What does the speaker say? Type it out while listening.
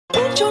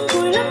chôn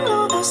vùi lắng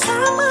lo vào xa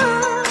mơ,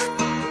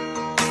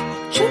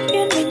 chút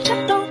yên bình chắc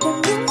đâu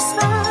còn đứng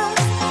xa.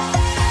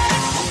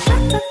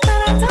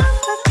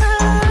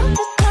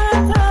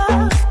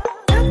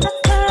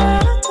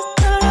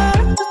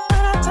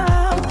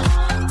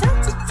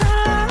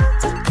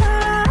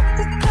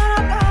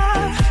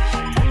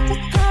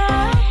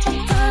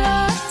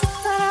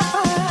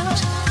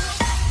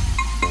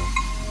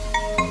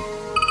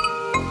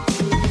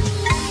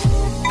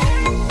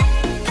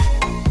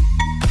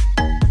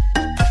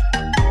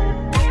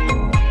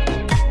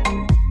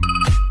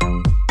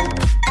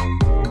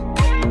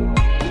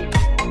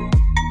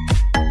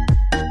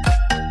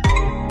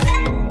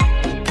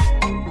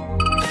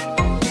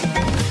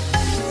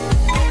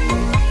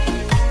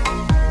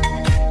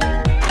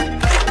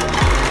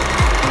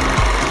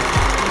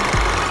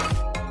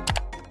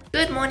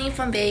 Good morning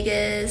from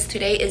Vegas.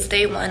 Today is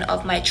day one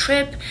of my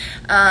trip.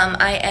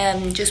 I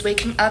am just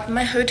waking up in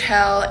my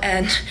hotel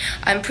and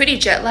I'm pretty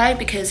jet lagged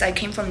because I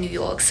came from New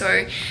York.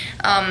 So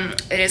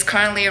it is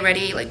currently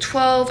already like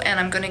 12 and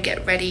I'm gonna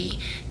get ready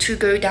to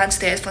go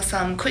downstairs for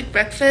some quick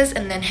breakfast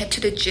and then head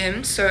to the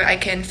gym so I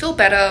can feel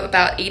better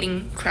about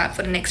eating crap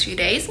for the next few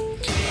days.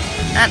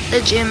 At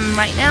the gym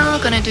right now,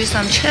 gonna do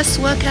some chest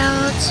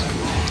workouts.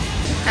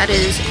 That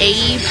is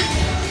Abe.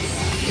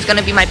 He's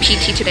gonna be my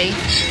PT today.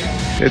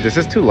 Dude, this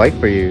is too light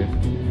for you.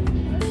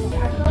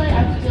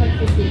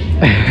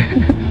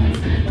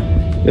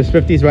 There's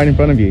 50s right in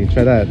front of you.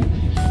 Try that.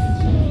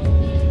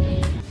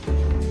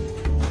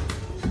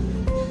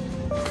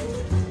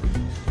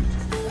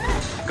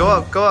 Go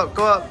up, go up,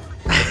 go up.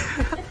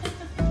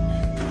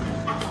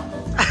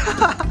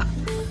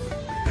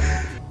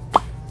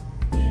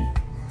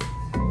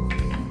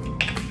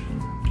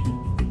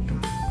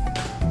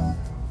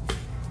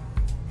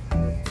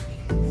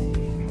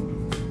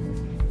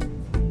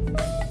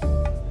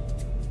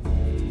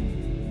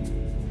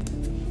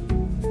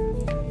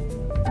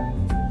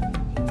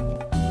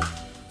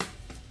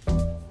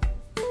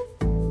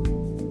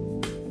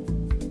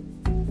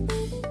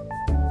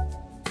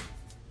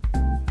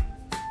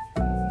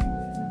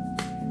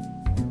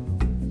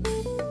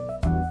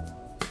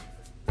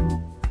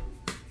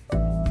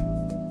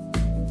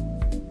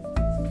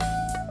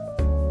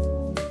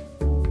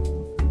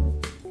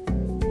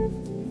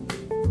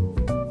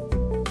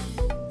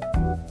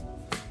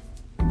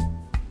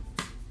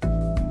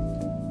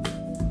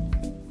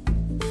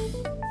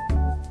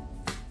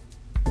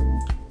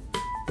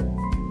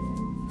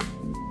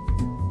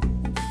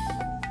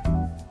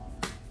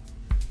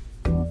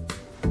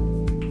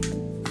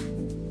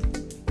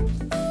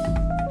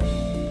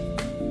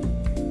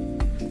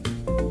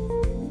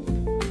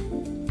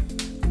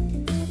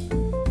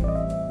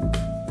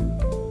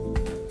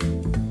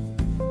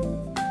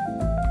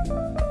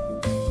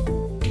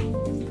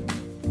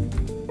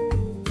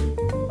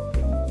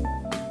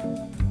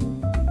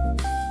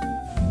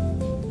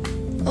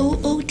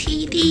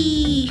 OOTD.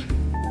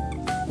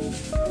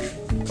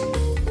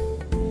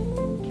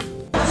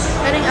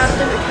 Heading out of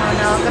the hotel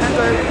now. I'm gonna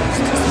go to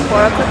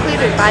Sephora quickly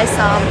to buy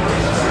some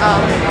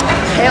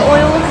hair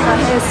oil. My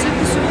hair is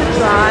super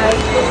dry.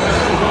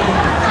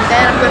 And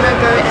then I'm gonna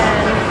go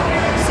and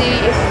see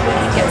if we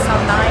can get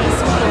some nice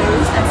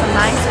clothes and some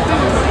nice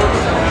food.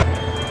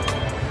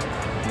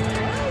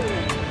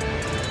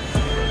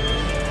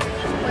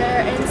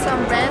 We're in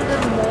some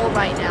random mall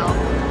right now.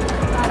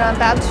 And I'm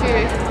about to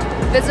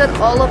visit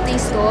all of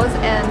these stores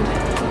and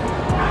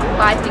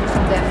buy things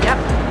from them. Yep.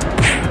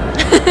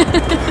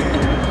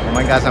 Oh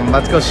my gosh, I'm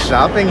about to go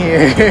shopping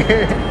here.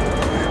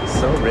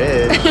 So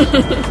rich.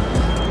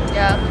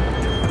 Yeah.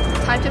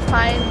 Time to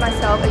find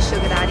myself a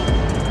sugar daddy.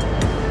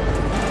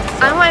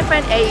 I'm my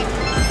friend Abe.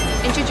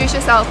 Introduce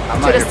yourself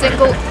to the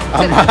single.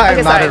 I'm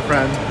not her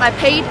friend. My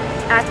paid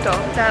actor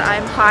that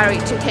I'm hiring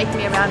to take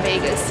me around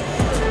Vegas.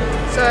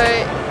 So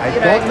I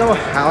don't know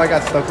how I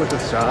got stuck with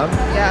this job.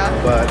 Yeah.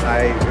 But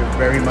I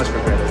very much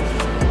regret it.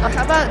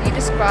 How about you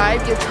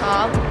describe your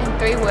charm in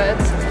 3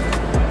 words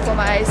for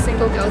my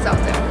single girls out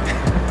there?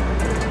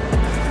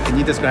 Can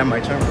you describe my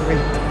charm for me?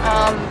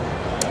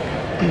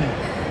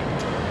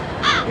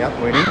 Yep,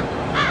 waiting.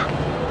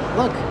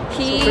 Look.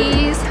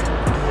 He's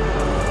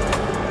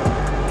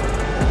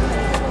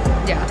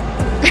yeah.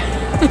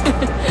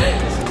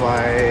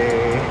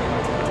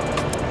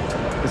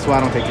 This is why I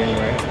don't take you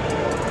anywhere.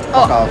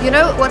 Oh, you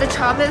know what the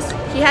charm is?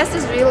 He has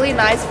this really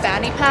nice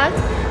fanny pack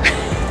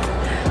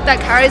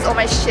that carries all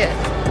my shit.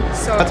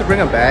 So I had to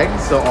bring a bag,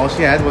 so all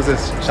she had was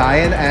this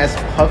giant ass,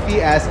 puffy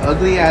ass,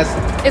 ugly ass.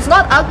 It's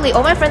not ugly.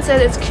 All my friends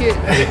said it's cute.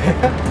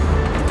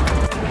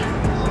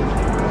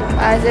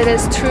 As it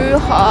is too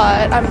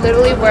hot, I'm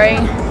literally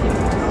wearing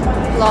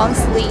long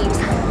sleeves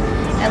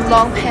and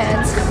long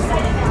pants.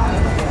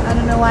 I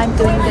don't know why I'm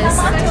doing this.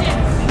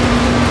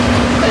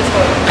 But it's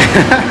cool.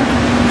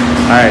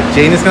 Alright,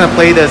 Jane is gonna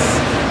play this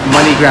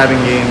money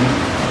grabbing game.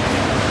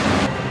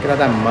 Look at all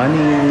that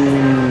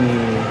money.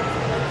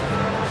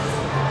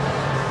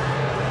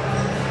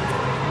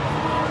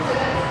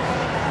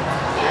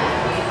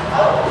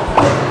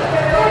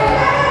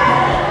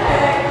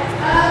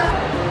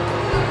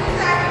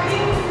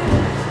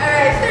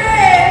 Alright,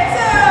 3,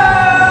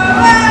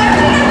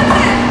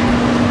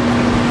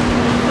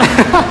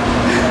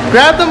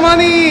 Grab the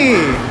money!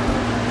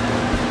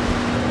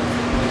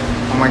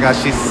 Oh my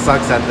gosh, she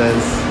sucks at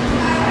this.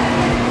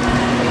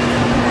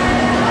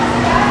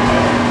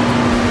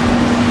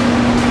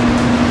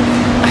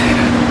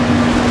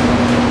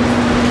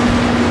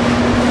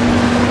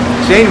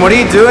 Jane, what are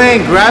you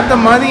doing? Grab the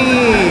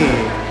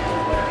money!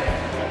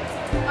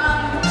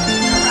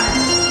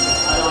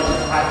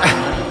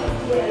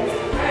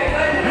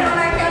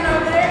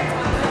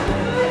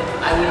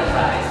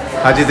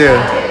 How'd you do?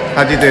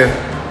 How'd you do?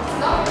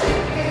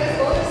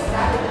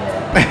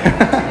 You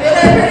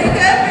did pretty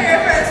good for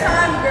your first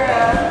time,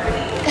 girl.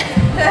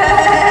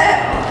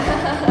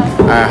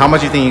 Alright, how much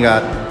do you think you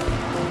got?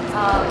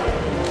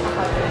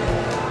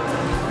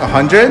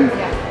 100?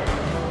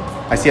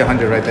 Yeah. I see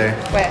 100 right there.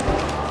 Where?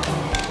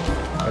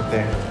 Right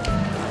there.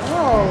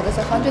 Oh, there's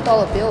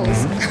 $100 bills.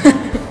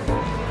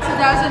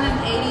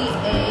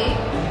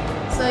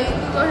 2088. So you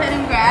can go ahead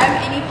and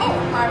grab anything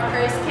from our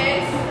first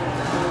case.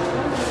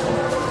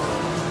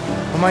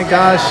 Oh my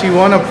gosh, she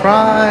won a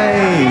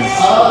prize!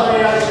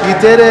 You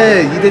did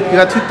it! You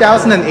got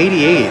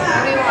 2088.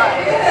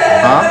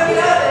 Huh?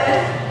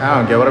 I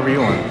don't get whatever you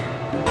want. We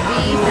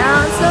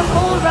found some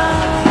more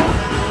ride.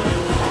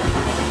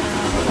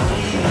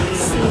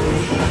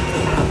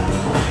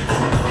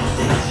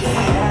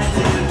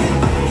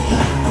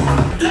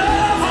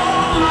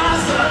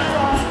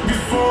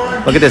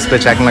 Look at this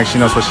bitch acting like she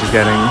knows what she's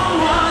getting.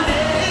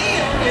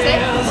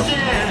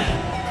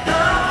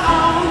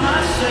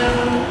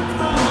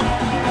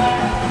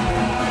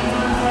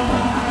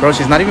 Bro,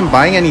 she's not even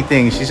buying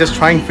anything. She's just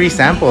trying free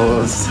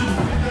samples.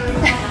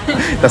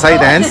 That's how you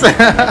dance? No,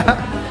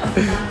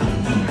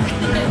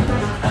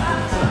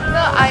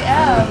 I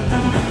am.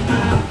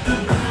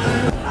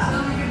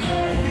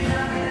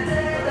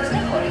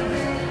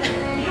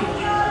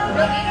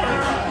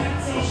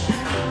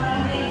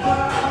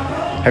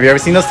 Have you ever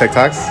seen those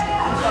TikToks?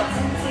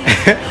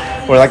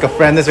 Where like a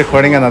friend is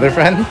recording another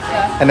friend?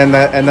 Yeah. And then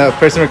the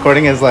person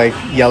recording is like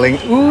yelling,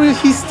 "Ooh,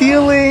 he's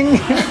stealing!"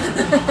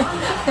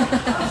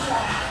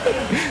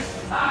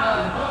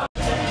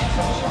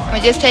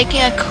 We're just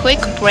taking a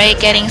quick break,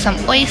 getting some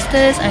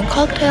oysters and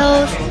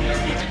cocktails.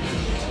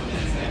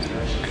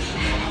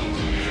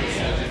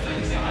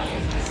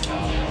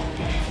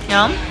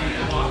 Yum.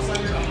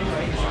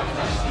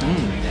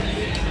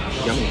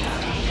 Yummy.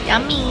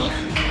 Yummy.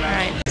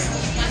 Alright.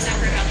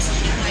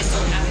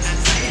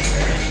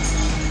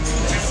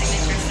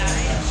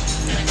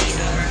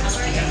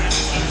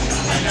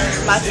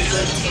 That's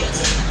good too.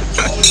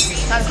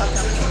 Not a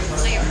cocktail.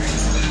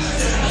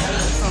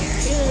 Oh,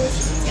 cheers.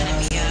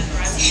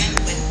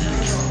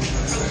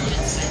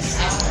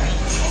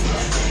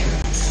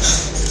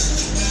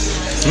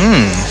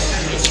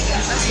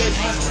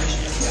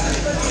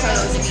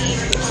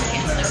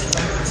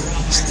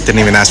 Didn't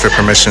even ask for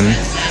permission.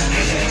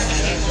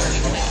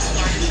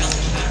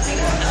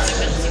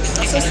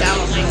 So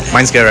sour.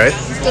 Mine's good, right?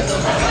 Good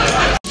though.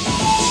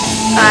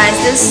 Guys,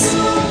 this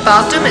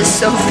bathroom is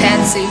so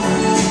fancy.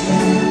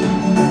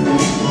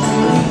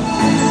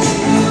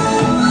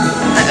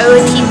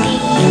 OTP.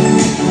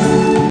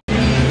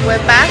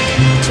 We're back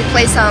to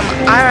play some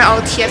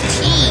IRL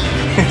TFT.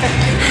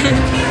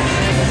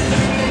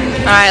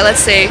 Alright, let's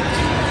see.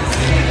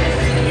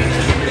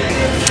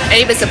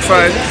 Abe's a pro.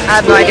 I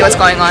have no idea what's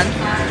going on.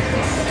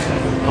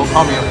 Don't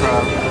call me a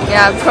pro.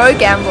 Yeah, pro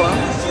gambler.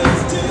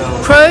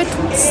 Pro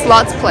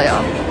slots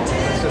player.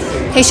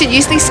 He should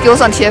use these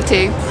skills on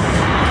TFT.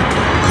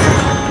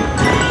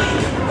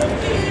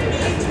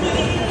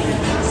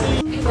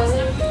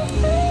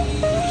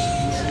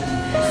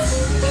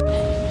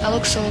 That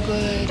looks so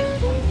good.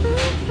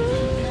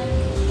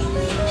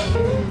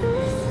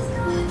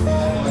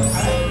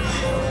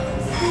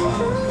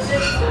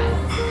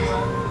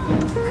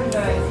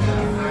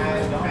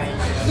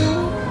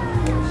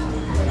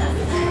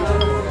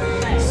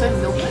 So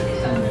milky. I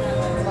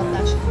love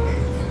that shit.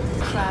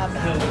 Crab.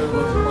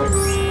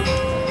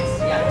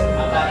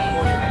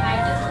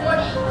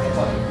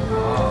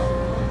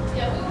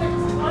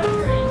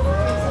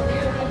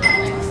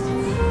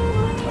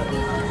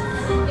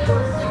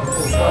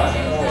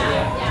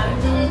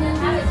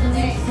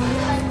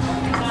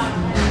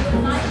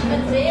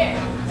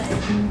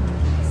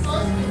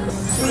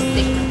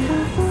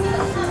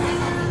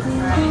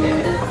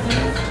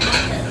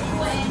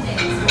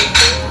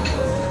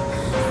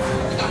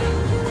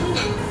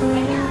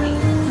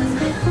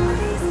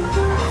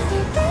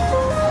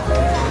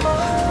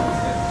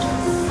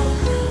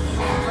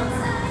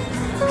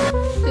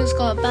 Just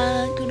got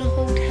back to the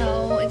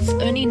hotel. It's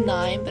only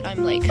 9, but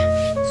I'm like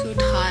so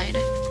tired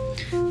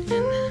and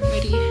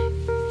ready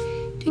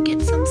to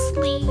get some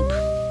sleep.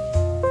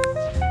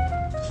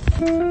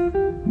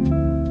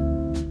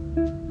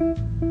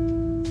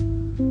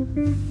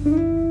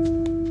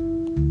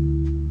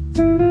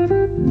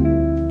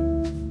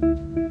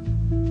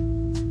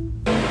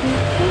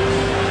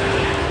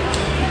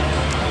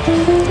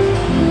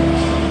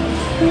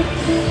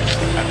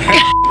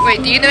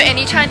 Wait, do you know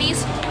any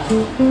Chinese?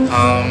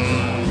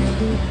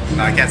 I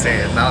No, I can't say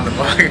it. Not on the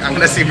vlog. I'm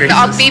gonna see racist.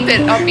 I'll beep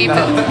it. I'll beep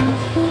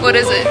it. What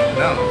is it?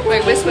 No.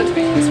 Wait, whisper to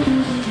me. Whisper.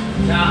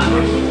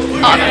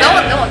 Oh,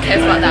 no one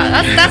cares about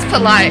that. That's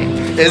polite.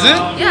 Is it?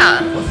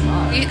 Yeah.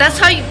 That's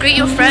how you greet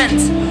your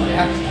friends.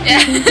 Yeah.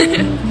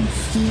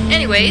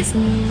 Anyways,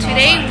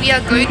 today we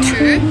are going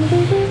to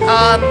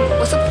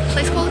what's the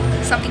place called?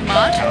 Something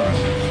Mart.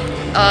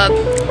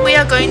 We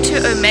are going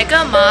to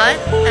Omega Mart,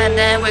 and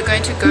then we're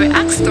going to go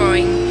axe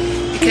throwing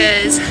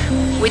because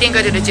we didn't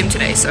go to the gym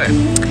today, so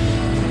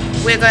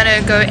we're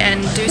gonna go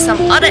and do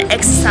some other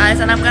exercise,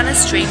 and I'm gonna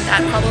stream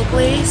that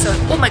probably. So,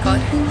 oh my god.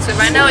 So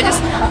right now we're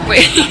just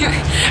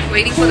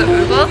waiting for the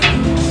Uber.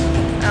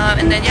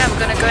 And then yeah, we're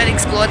gonna go and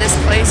explore this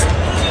place.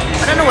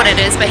 I don't know what it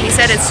is, but he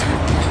said it's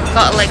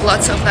got like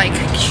lots of like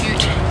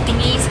cute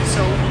thingies,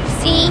 so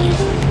see.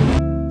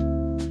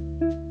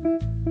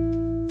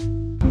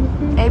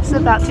 Abe's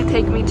about to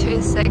take me to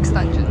his sex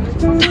dungeon.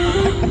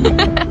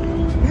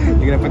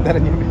 You're gonna put that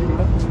in your video?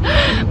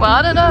 Well,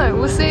 I don't know,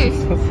 we'll see.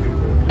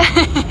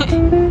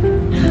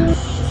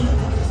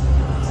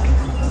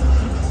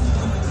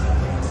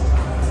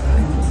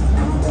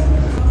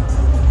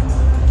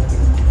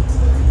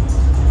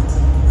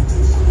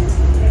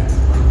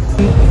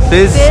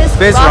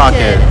 Fizz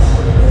rocket.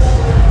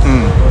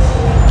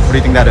 What do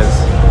you think that is?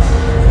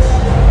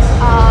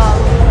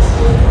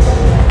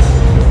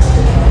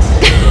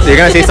 You're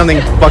gonna say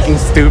something fucking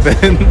stupid.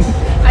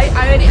 I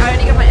already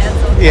got my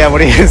answer. Yeah,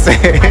 what are you gonna say?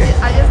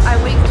 I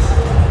winked.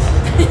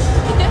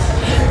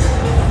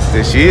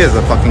 Dude, she is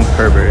a fucking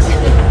pervert. What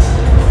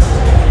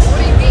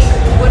do you mean?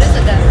 What is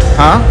it then?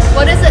 Huh?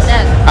 What is it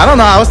then? I don't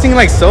know, I was thinking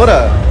like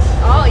soda.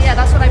 Oh yeah,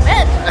 that's what I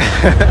meant.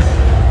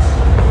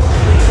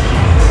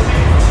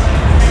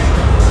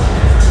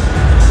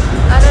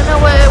 I don't know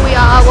where we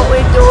are, what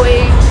we're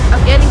doing.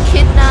 I'm getting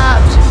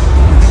kidnapped.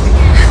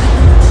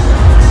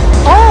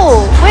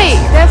 Oh,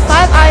 wait, there are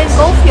 5 iron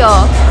golf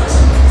here.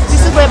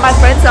 This is where my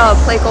friends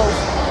play golf.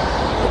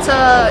 It's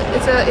a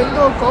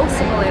indoor golf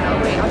simulator.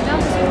 Wait, I'm down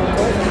to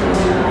golf.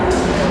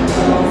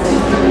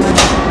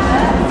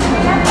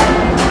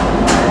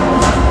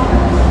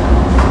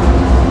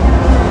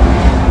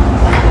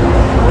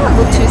 I don't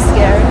look too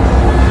scared.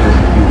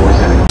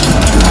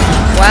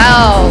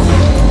 Wow,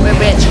 we're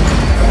rich.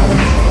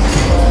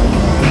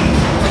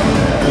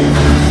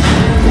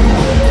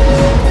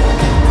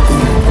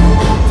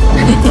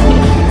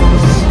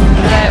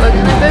 Alright, we're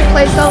gonna go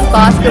play some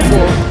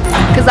basketball.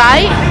 Cause I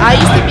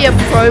used to be a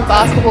pro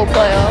basketball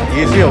player. You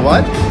used to be a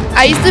what?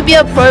 I used to be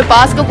a pro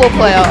basketball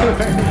player.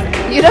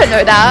 You don't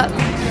know that.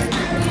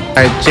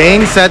 Alright,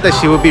 Jane said that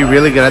she would be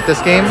really good at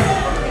this game.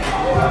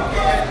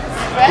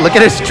 Look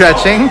at her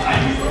stretching.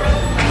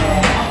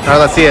 Alright,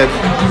 let's see it.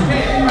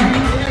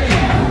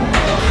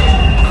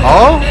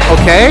 Oh,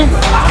 okay.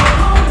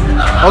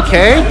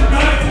 Okay.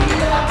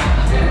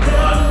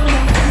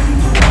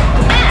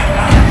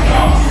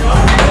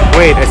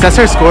 Wait, it says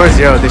her score is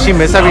 0. Did she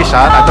miss every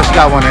shot? I thought she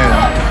got one in.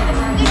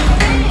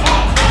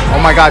 Oh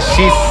my gosh,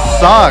 she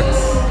sucks.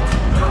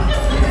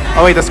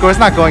 Oh wait, the score's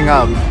not going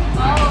up.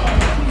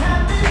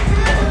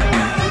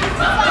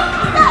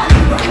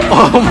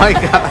 Oh my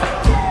god.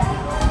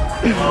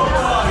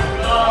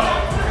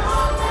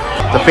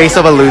 The face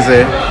of a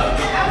loser.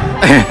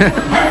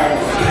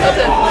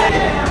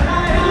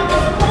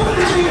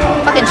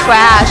 Fucking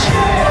trash.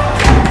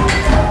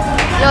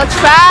 You're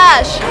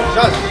trash.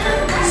 Shush.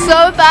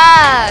 So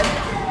bad.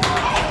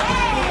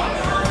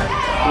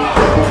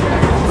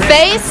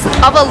 Face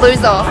of a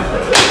loser.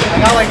 I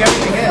got like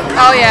everything in.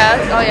 Oh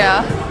yeah, oh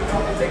yeah.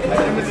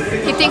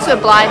 He thinks we're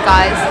blind,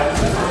 guys.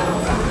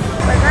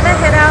 We're gonna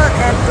head out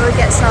and go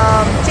get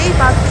some J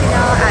barbecue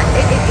now at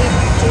 888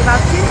 J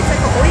barbecue. It's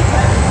like an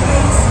all-you-can-eat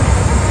place.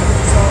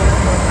 So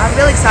I'm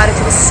really excited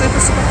to be super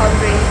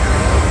hungry.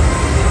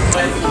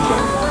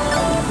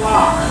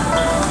 Wow.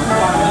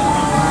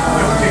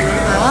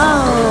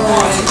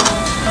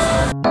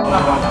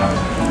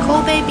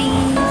 Cool baby.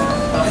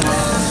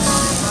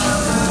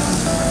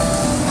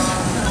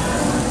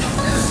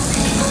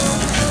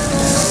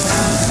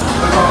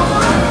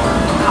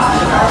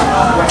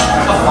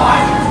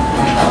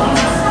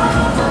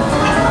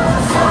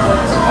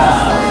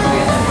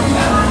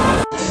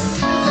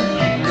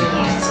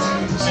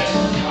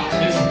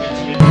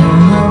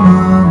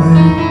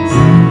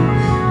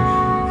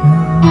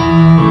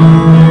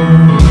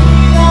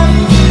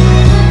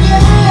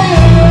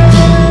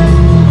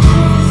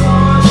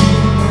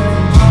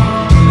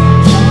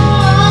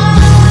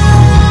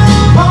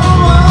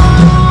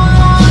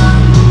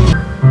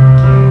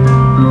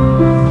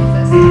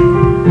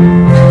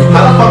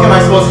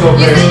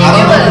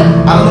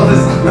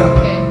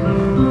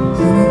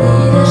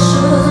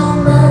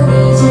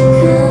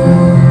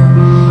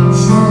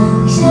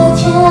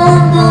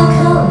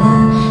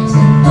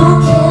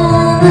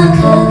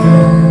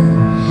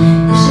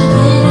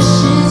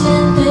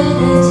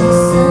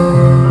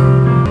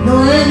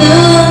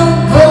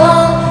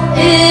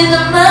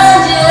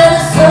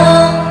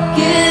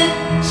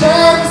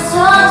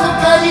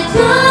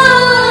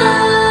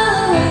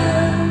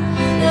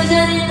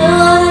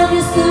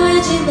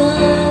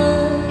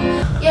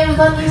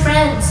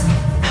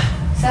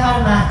 Say hi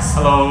to Max.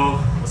 Hello.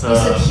 What's He's a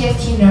up?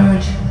 TFT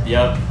nerd.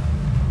 Yep.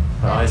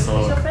 Hi, Who's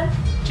so your friend?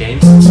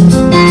 James. If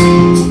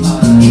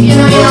you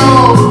know, you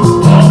know.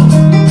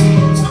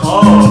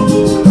 Oh.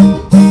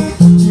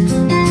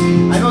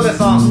 I know that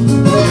song.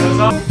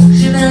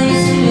是本已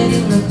是约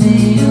定了没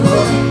有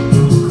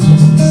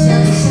想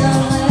一想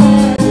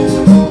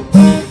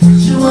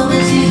是我们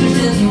记住这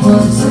天我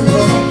存在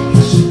可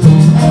是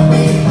爱会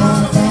发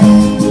呆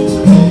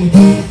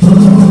Baby 不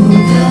得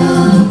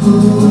不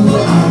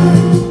爱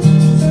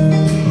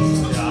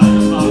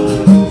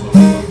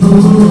不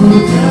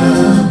得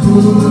不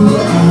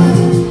爱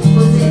我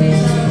最悲伤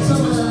从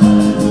何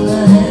来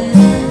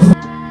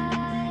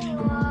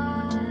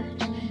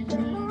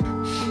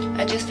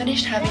I just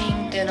finished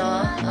having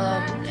dinner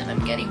and I'm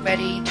getting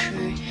ready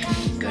to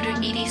go to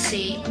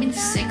EDC. I've been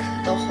sick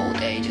the whole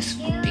day, just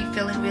been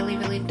feeling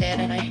really dead,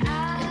 and I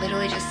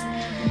literally just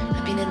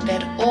have been in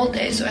bed all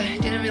day, so I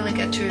didn't really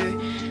get to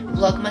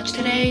vlog much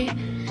today.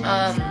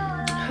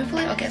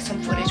 Hopefully I'll get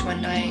some footage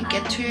when I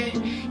get to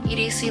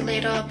EDC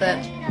later, but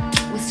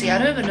we'll see. I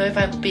don't even know if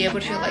I'll be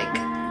able to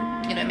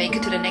make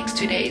it to the next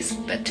 2 days,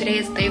 but today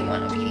is day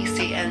 1 of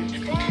EDC and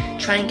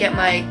try and get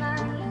my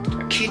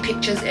cute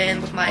pictures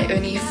in with my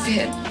only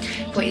fit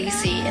for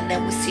EDC, and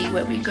then we'll see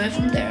where we go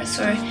from there.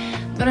 So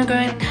I'm gonna go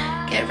and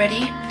get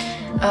ready,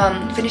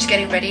 finish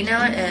getting ready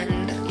now,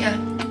 and yeah.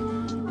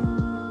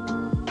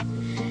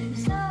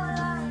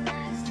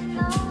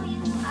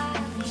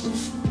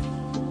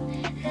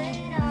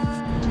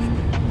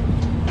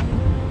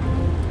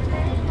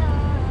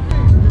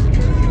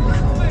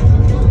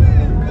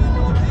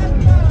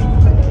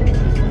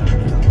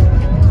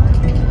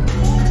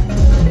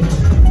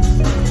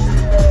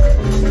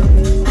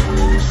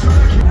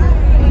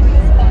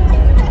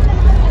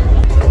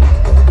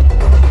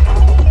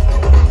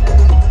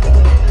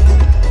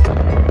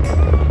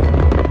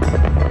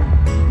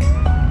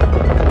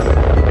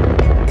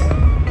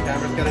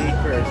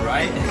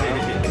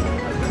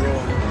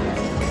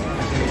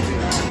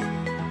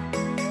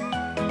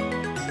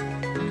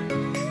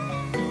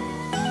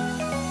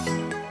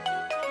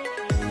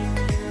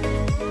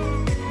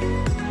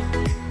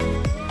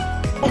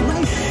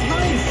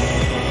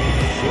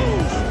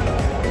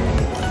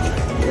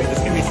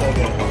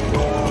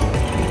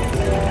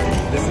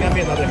 This is gonna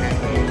be another hand.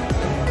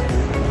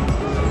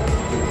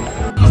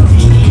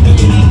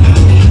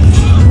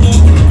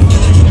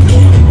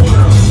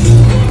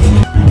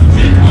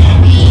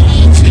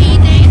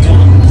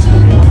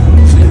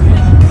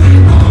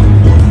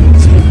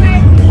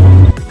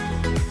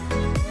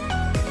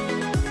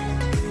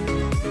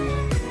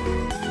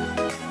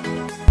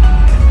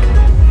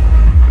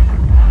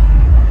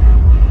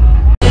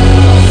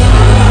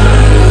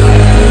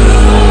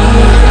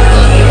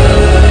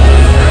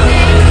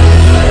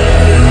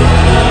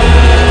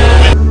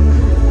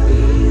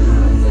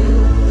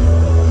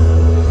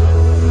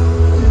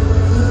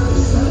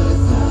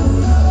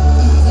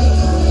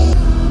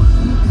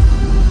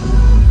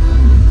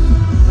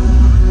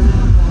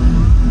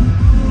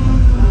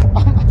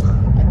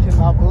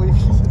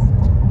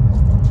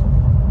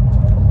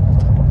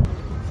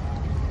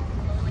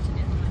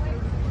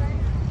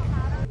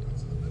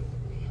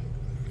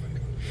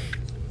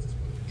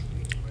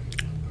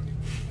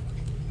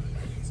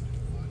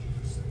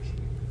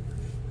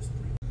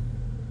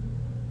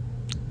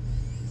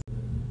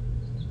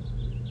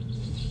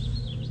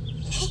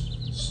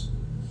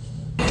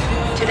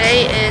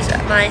 Today is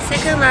my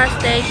second last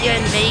day here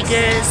in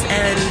Vegas,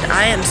 and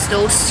I am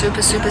still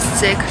super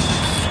sick.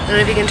 I don't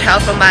know if you can tell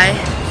from my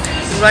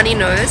runny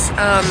nose.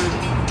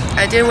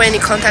 I didn't wear any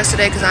contacts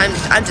today because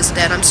I'm just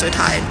dead. I'm so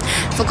tired.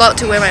 Forgot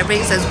to wear my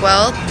rings as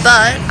well,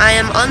 but I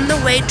am on the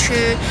way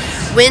to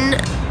Wynn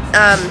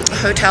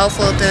Hotel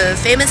for the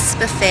famous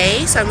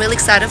buffet, so I'm really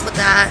excited for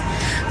that.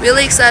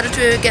 Really excited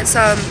to get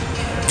some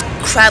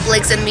crab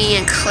legs and me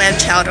and clam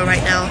chowder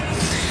right now.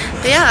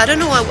 But yeah, I don't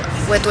know what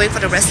we're doing for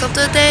the rest of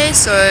the day,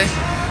 so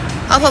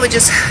I'll probably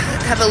just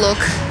have a look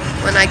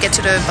when I get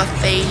to the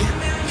buffet.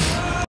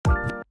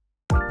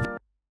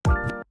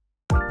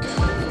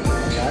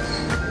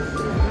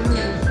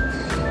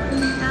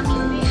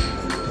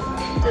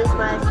 This is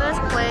my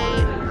first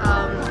plate.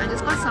 I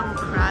just got some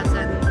crabs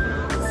and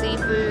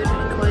seafood,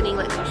 including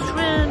like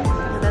shrimp,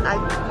 and then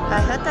I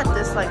heard that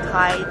this like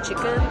Thai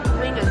chicken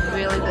wing is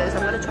really good, so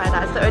I'm gonna try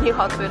that. It's the only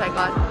hot food I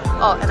got.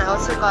 Oh, and I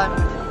also got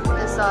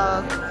this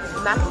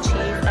mac and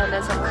cheese and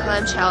then some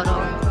clam chowder.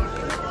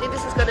 I think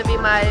this is gonna be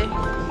my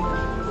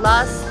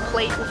last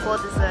plate before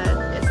dessert.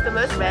 It's the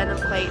most random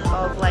plate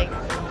of like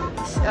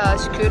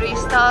charcuterie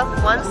stuff.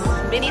 One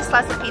mini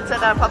slice of pizza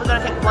that I'm probably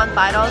gonna take one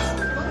bite of,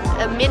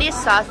 a mini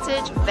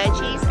sausage,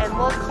 veggies, and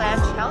more clam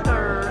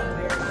chowder.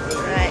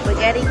 Alright, we're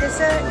getting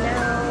dessert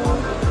now.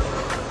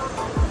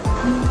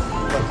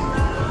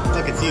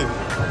 Look, it's you.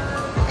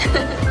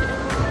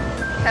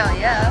 Hell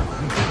yeah.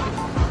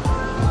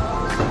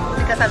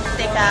 Because I'm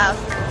thick out.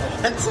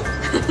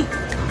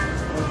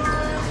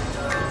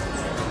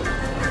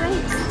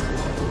 Great.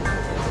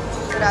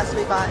 What else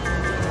we got?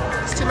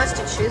 It's too much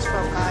to choose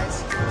from,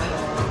 guys.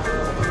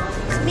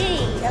 It's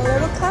me, a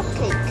little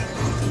cupcake.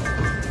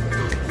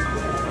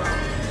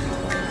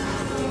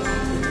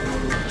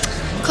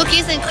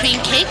 cookies and cream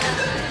cake.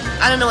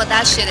 I don't know what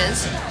that shit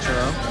is.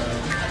 Churro.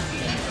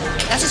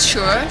 That's a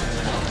churro.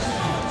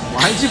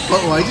 Why'd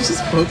you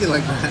just poke it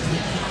like that?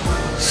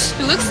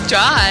 It looks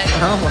dry.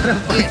 Oh, why the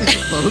fuck did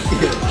you poke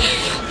it?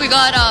 We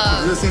got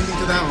Do the same thing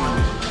to that one.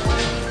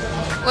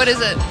 what is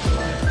it?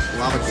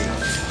 Lava cake.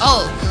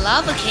 Oh,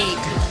 lava cake.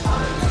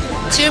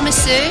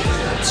 Tiramisu,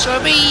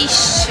 strawberry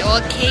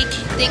shortcake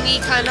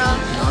thingy kind of.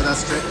 No,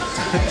 that's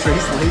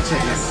Trace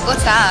Leches.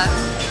 What's that?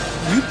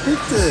 You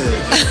picked it.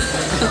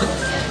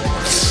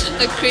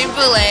 A creme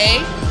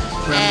brulee.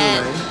 Creme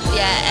And brulee.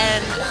 yeah,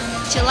 and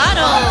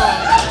gelato.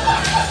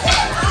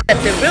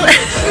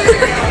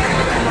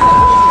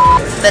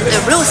 But the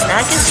real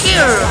snack is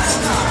here.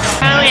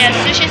 Currently at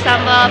Sushi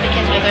Samba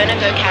because we're going to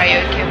go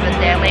karaoke over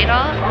there later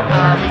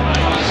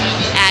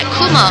at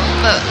Kuma.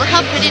 But look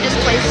how pretty this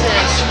place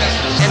is.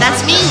 And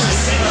that's me.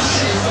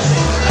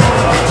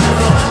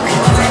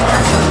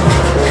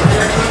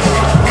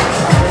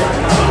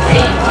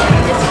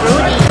 It's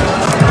Rudy.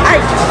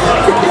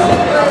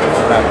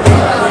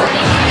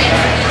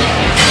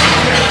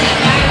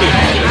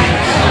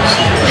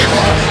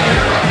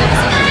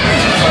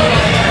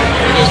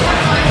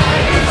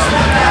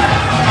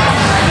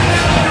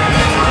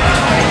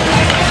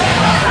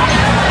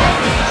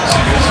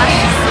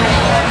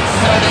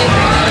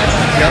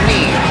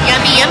 Yummy.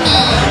 Yummy, yummy.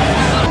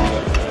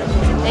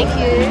 Thank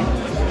you.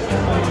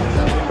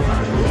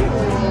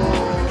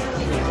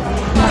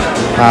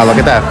 Wow, look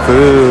at that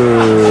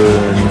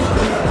food.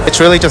 It's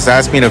really just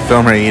asked me to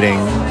film her eating.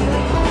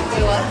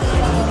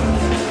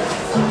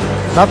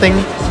 Nothing.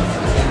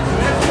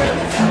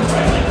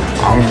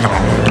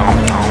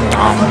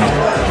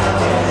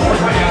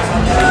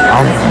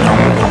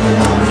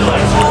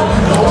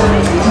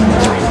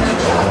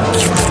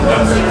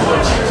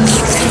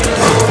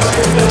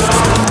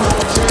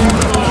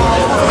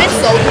 It's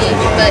salty,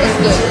 but it's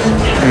good.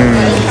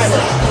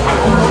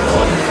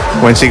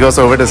 When she goes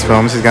over this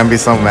film, she's gonna be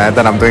so mad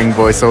that I'm doing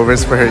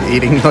voiceovers for her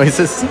eating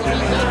noises.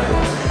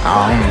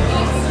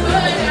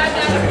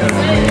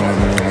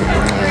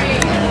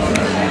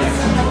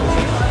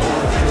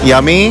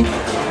 Yummy?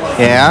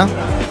 Yeah?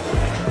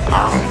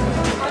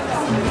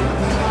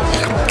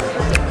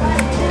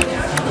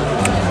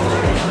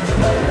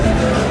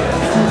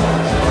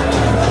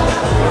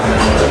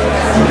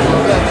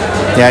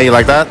 Yeah, you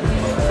like that?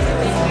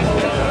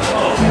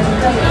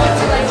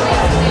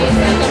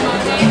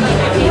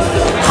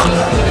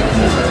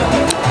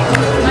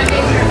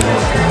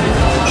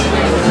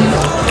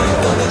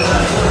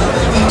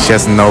 She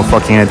has no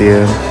fucking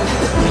idea.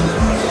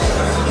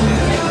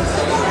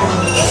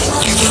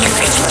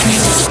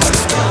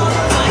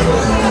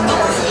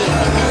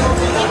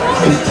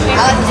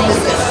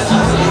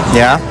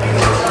 Yeah?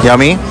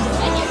 Yummy?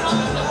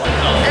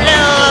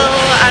 Hello,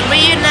 I'm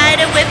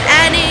reunited with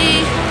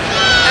Annie.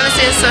 Haven't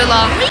seen her so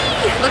long.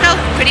 Look how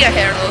pretty her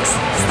hair looks.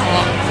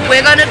 Stop.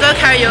 We're gonna go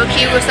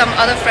karaoke with some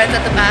other friends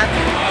at the back.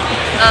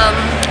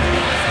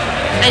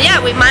 And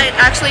yeah, we might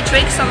actually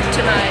drink some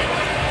tonight.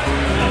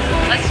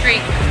 Let's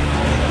drink.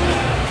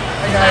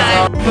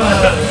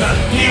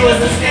 He was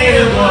a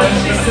skater boy,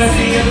 she said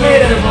he had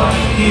later boy.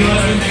 He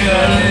wasn't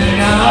good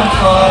enough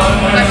for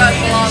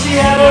her. She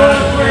had a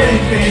pretty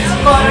face,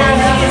 but her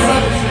head was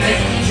up his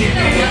face. She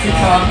needed to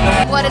come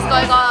back. What is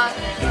going on?